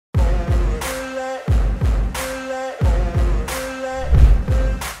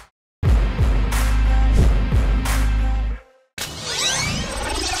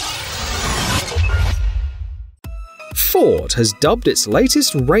Ford has dubbed its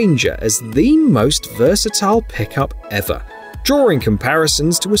latest Ranger as the most versatile pickup ever, drawing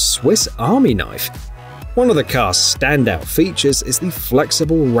comparisons to a Swiss Army knife. One of the car's standout features is the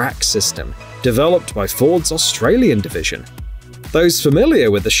flexible rack system, developed by Ford's Australian division. Those familiar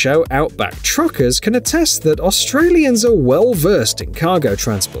with the show Outback Truckers can attest that Australians are well versed in cargo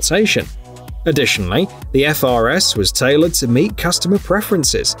transportation. Additionally, the FRS was tailored to meet customer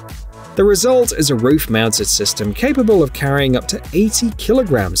preferences. The result is a roof-mounted system capable of carrying up to 80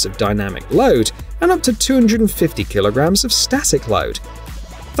 kilograms of dynamic load and up to 250 kilograms of static load.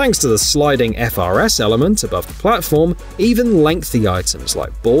 Thanks to the sliding FRS element above the platform, even lengthy items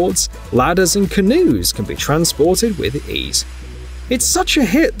like boards, ladders, and canoes can be transported with ease. It's such a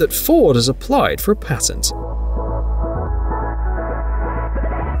hit that Ford has applied for a patent.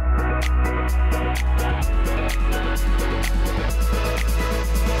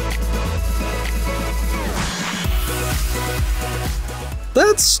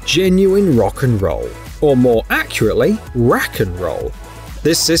 That's genuine rock and roll, or more accurately, rack and roll.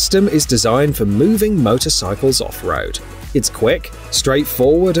 This system is designed for moving motorcycles off-road. It's quick,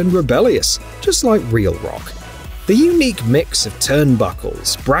 straightforward, and rebellious, just like real rock. The unique mix of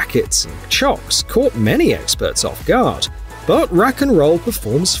turnbuckles, brackets, and chocks caught many experts off guard, but rack and roll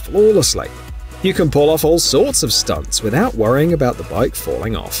performs flawlessly. You can pull off all sorts of stunts without worrying about the bike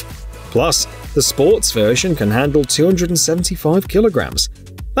falling off. Plus, the sports version can handle 275 kilograms.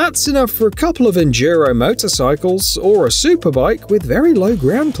 That's enough for a couple of enduro motorcycles or a superbike with very low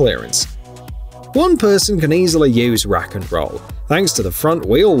ground clearance. One person can easily use rack and roll, thanks to the front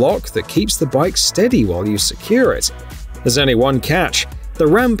wheel lock that keeps the bike steady while you secure it. There's only one catch: the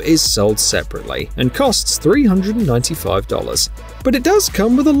ramp is sold separately and costs $395, but it does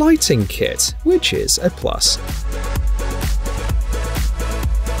come with a lighting kit, which is a plus.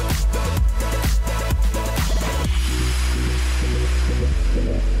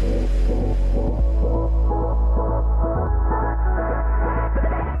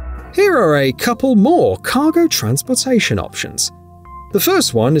 Here are a couple more cargo transportation options. The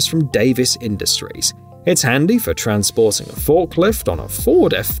first one is from DewEze Industries. It's handy for transporting a forklift on a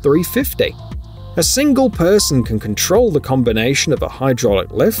Ford F-350. A single person can control the combination of a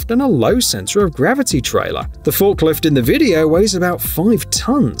hydraulic lift and a low center of gravity trailer. The forklift in the video weighs about 5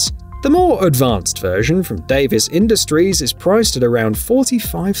 tons. The more advanced version from DewEze Industries is priced at around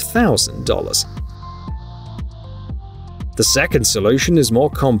 $45,000. The second solution is more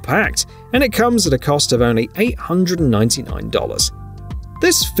compact, and it comes at a cost of only $899.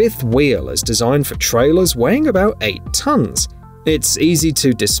 This fifth wheel is designed for trailers weighing about 8 tons. It's easy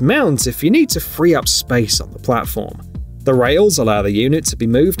to dismount if you need to free up space on the platform. The rails allow the unit to be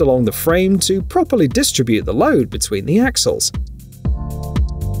moved along the frame to properly distribute the load between the axles.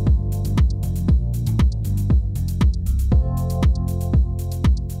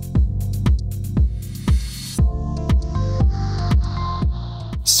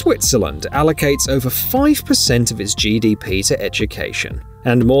 Switzerland allocates over 5% of its GDP to education,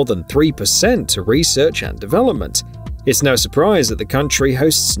 and more than 3% to research and development. It's no surprise that the country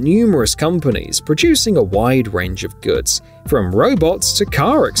hosts numerous companies producing a wide range of goods, from robots to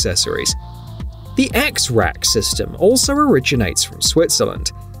car accessories. The X-Rack system also originates from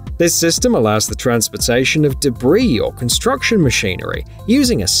Switzerland. This system allows the transportation of debris or construction machinery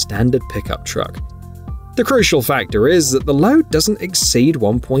using a standard pickup truck. The crucial factor is that the load doesn't exceed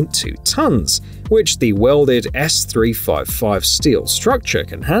 1.2 tons, which the welded S355 steel structure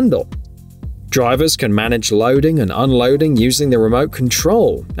can handle. Drivers can manage loading and unloading using the remote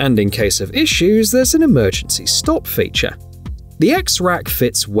control, and in case of issues, there's an emergency stop feature. The X-Rack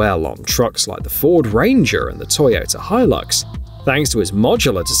fits well on trucks like the Ford Ranger and the Toyota Hilux. Thanks to its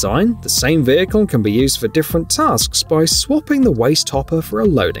modular design, the same vehicle can be used for different tasks by swapping the waste hopper for a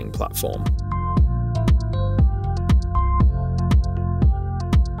loading platform.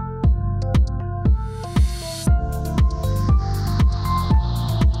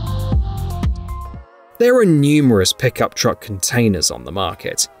 There are numerous pickup truck containers on the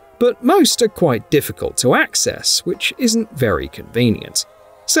market, but most are quite difficult to access, which isn't very convenient.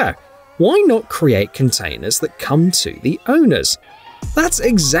 So, why not create containers that come to the owners? That's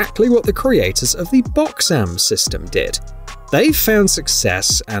exactly what the creators of the BoxAm system did. They've found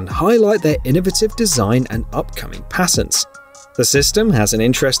success and highlight their innovative design and upcoming patents. The system has an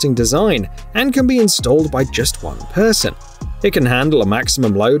interesting design and can be installed by just one person. It can handle a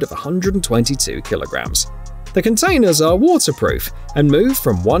maximum load of 122 kilograms. The containers are waterproof and move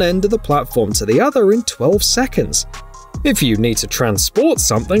from one end of the platform to the other in 12 seconds. If you need to transport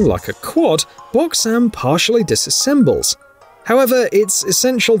something like a quad, BoxAm partially disassembles. However, it's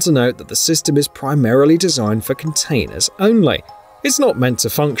essential to note that the system is primarily designed for containers only. It's not meant to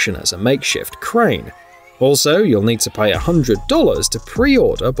function as a makeshift crane. Also, you'll need to pay $100 to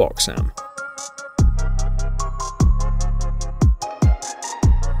pre-order BoxAm.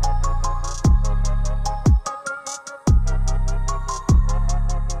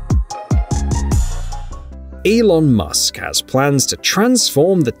 Elon Musk has plans to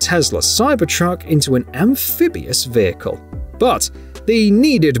transform the Tesla Cybertruck into an amphibious vehicle. But the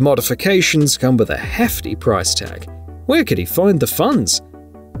needed modifications come with a hefty price tag. Where could he find the funds?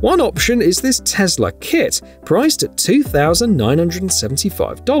 One option is this Tesla kit, priced at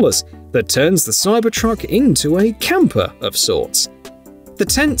 $2,975, that turns the Cybertruck into a camper of sorts. The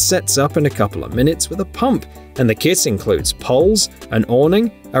tent sets up in a couple of minutes with a pump, and the kit includes poles, an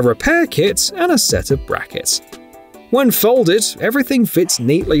awning, a repair kit, and a set of brackets. When folded, everything fits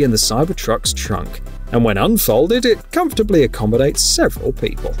neatly in the Cybertruck's trunk, and when unfolded, it comfortably accommodates several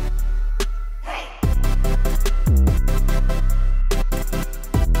people.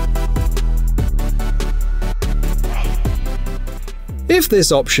 If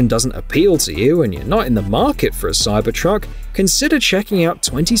this option doesn't appeal to you and you're not in the market for a Cybertruck, consider checking out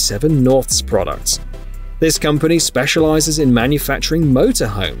 27 North's products. This company specializes in manufacturing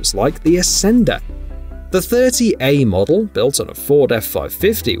motorhomes like the Ascender. The 30A model, built on a Ford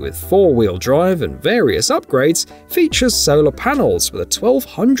F550 with four-wheel drive and various upgrades, features solar panels with a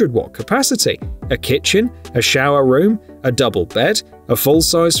 1200-watt capacity, a kitchen, a shower room, a double bed, a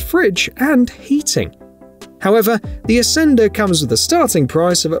full-size fridge, and heating. However, the Ascender comes with a starting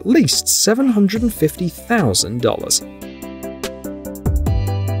price of at least $750,000.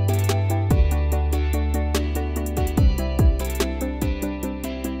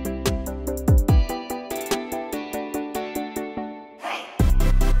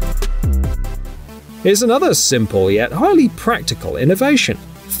 Here's another simple yet highly practical innovation: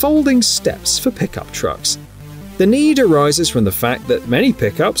 folding steps for pickup trucks. The need arises from the fact that many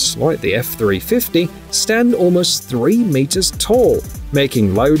pickups, like the F350, stand almost 3 meters tall,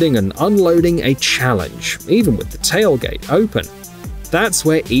 making loading and unloading a challenge, even with the tailgate open. That's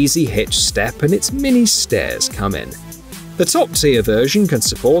where Easy Hitch Step and its mini stairs come in. The top-tier version can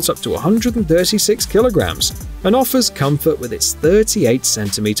support up to 136 kilograms and offers comfort with its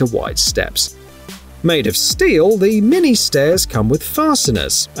 38-centimeter wide steps. Made of steel, the mini stairs come with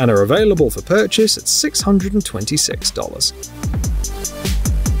fasteners and are available for purchase at $626.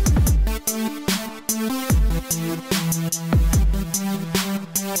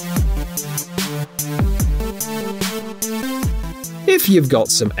 If you've got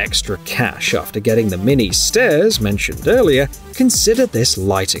some extra cash after getting the mini stairs mentioned earlier, consider this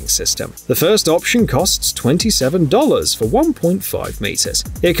lighting system. The first option costs $27 for 1.5 meters.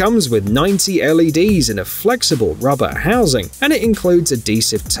 It comes with 90 LEDs in a flexible rubber housing, and it includes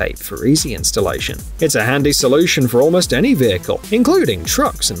adhesive tape for easy installation. It's a handy solution for almost any vehicle, including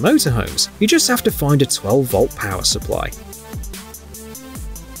trucks and motorhomes. You just have to find a 12-volt power supply.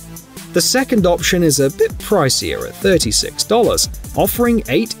 The second option is a bit pricier at $36, offering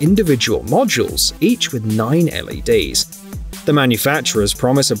 8 individual modules, each with 9 LEDs. The manufacturers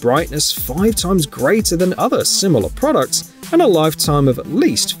promise a brightness 5 times greater than other similar products and a lifetime of at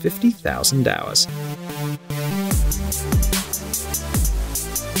least 50,000 hours.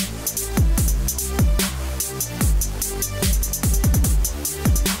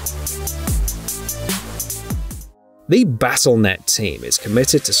 The BattleNet team is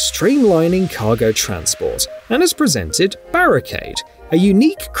committed to streamlining cargo transport and has presented Barricade, a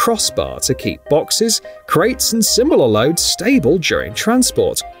unique crossbar to keep boxes, crates, and similar loads stable during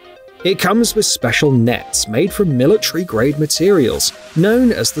transport. It comes with special nets made from military-grade materials,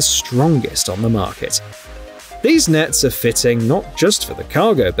 known as the strongest on the market. These nets are fitting not just for the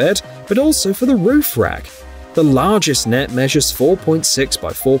cargo bed, but also for the roof rack. The largest net measures 4.6 by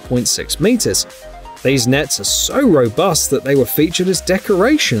 4.6 meters. These nets are so robust that they were featured as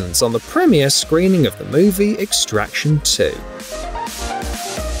decorations on the premiere screening of the movie Extraction 2.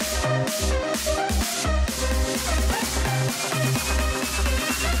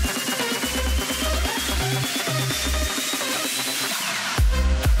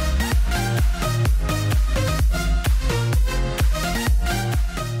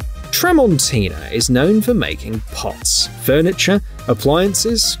 Tramontina is known for making pots, furniture,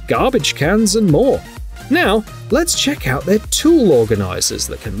 appliances, garbage cans, and more. Now, let's check out their tool organizers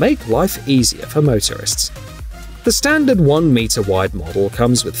that can make life easier for motorists. The standard 1 meter wide model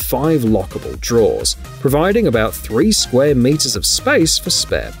comes with 5 lockable drawers, providing about 3 square meters of space for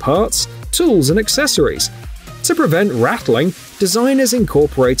spare parts, tools, and accessories. To prevent rattling, designers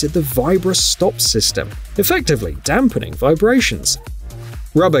incorporated the Vibrous Stop system, effectively dampening vibrations.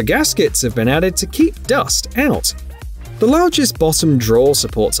 Rubber gaskets have been added to keep dust out. The largest bottom drawer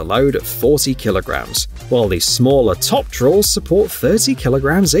supports a load of 40 kilograms, while the smaller top drawers support 30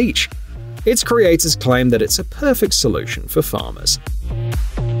 kilograms each. Its creators claim that it's a perfect solution for farmers.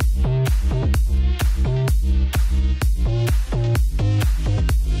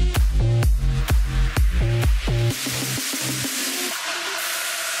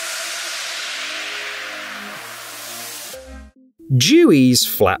 DewEze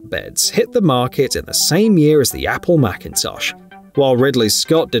Flatbeds hit the market in the same year as the Apple Macintosh. While Ridley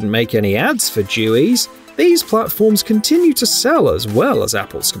Scott didn't make any ads for DewEze, these platforms continue to sell as well as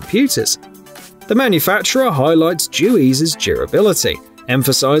Apple's computers. The manufacturer highlights DewEze's durability,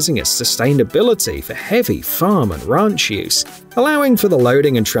 emphasizing its sustainability for heavy farm and ranch use, allowing for the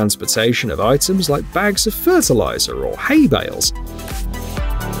loading and transportation of items like bags of fertilizer or hay bales.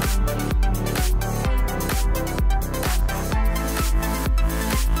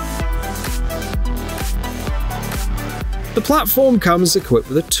 The platform comes equipped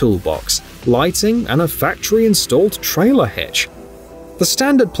with a toolbox, lighting, and a factory-installed trailer hitch. The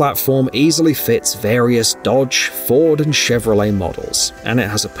standard platform easily fits various Dodge, Ford, and Chevrolet models, and it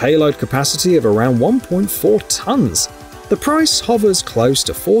has a payload capacity of around 1.4 tons. The price hovers close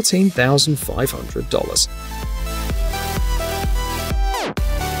to $14,500.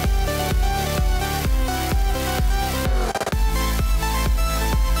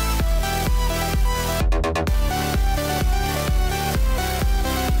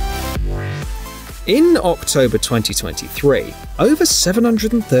 In October 2023, over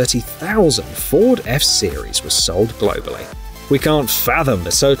 730,000 Ford F-Series was sold globally. We can't fathom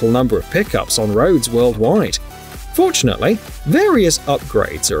the total number of pickups on roads worldwide. Fortunately, various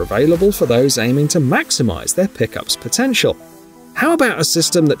upgrades are available for those aiming to maximize their pickup's potential. How about a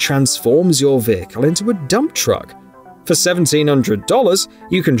system that transforms your vehicle into a dump truck? For $1,700,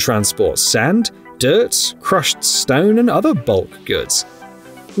 you can transport sand, dirt, crushed stone, and other bulk goods,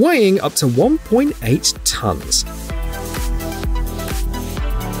 weighing up to 1.8 tons.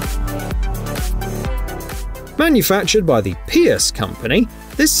 Manufactured by the Pierce Company,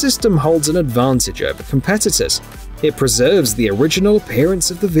 this system holds an advantage over competitors. It preserves the original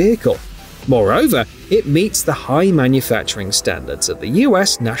appearance of the vehicle. Moreover, it meets the high manufacturing standards of the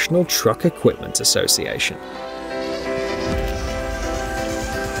US National Truck Equipment Association.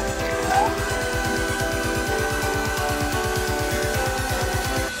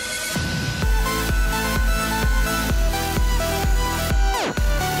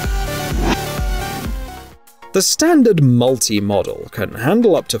 The standard MULTY model can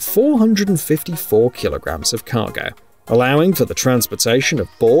handle up to 454 kilograms of cargo, allowing for the transportation of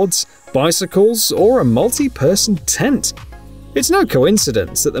boards, bicycles, or a multi-person tent. It's no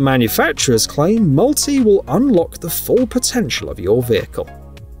coincidence that the manufacturers claim MULTY will unlock the full potential of your vehicle.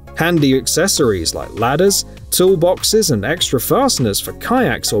 Handy accessories like ladders, toolboxes, and extra fasteners for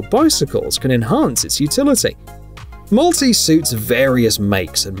kayaks or bicycles can enhance its utility. MULTY suits various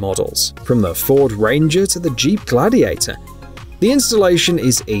makes and models, from the Ford Ranger to the Jeep Gladiator. The installation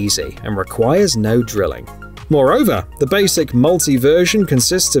is easy and requires no drilling. Moreover, the basic MULTY version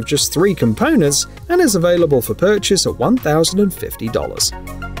consists of just 3 components and is available for purchase at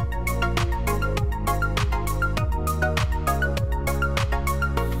 $1,050.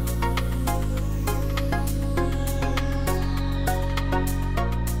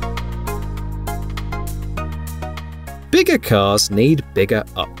 Bigger cars need bigger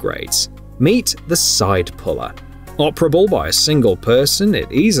upgrades. Meet the SidePuller. Operable by a single person,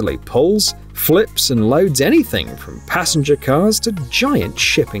 it easily pulls, flips, and loads anything from passenger cars to giant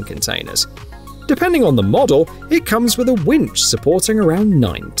shipping containers. Depending on the model, it comes with a winch supporting around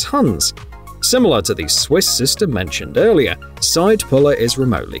 9 tons. Similar to the Swiss system mentioned earlier, SidePuller is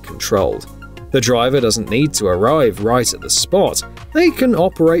remotely controlled. The driver doesn't need to arrive right at the spot. They can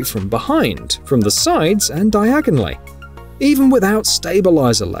operate from behind, from the sides, and diagonally. Even without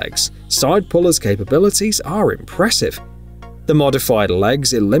stabilizer legs, SidePuller's capabilities are impressive. The modified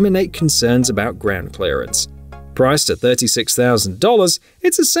legs eliminate concerns about ground clearance. Priced at $36,000,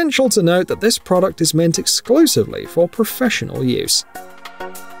 it's essential to note that this product is meant exclusively for professional use.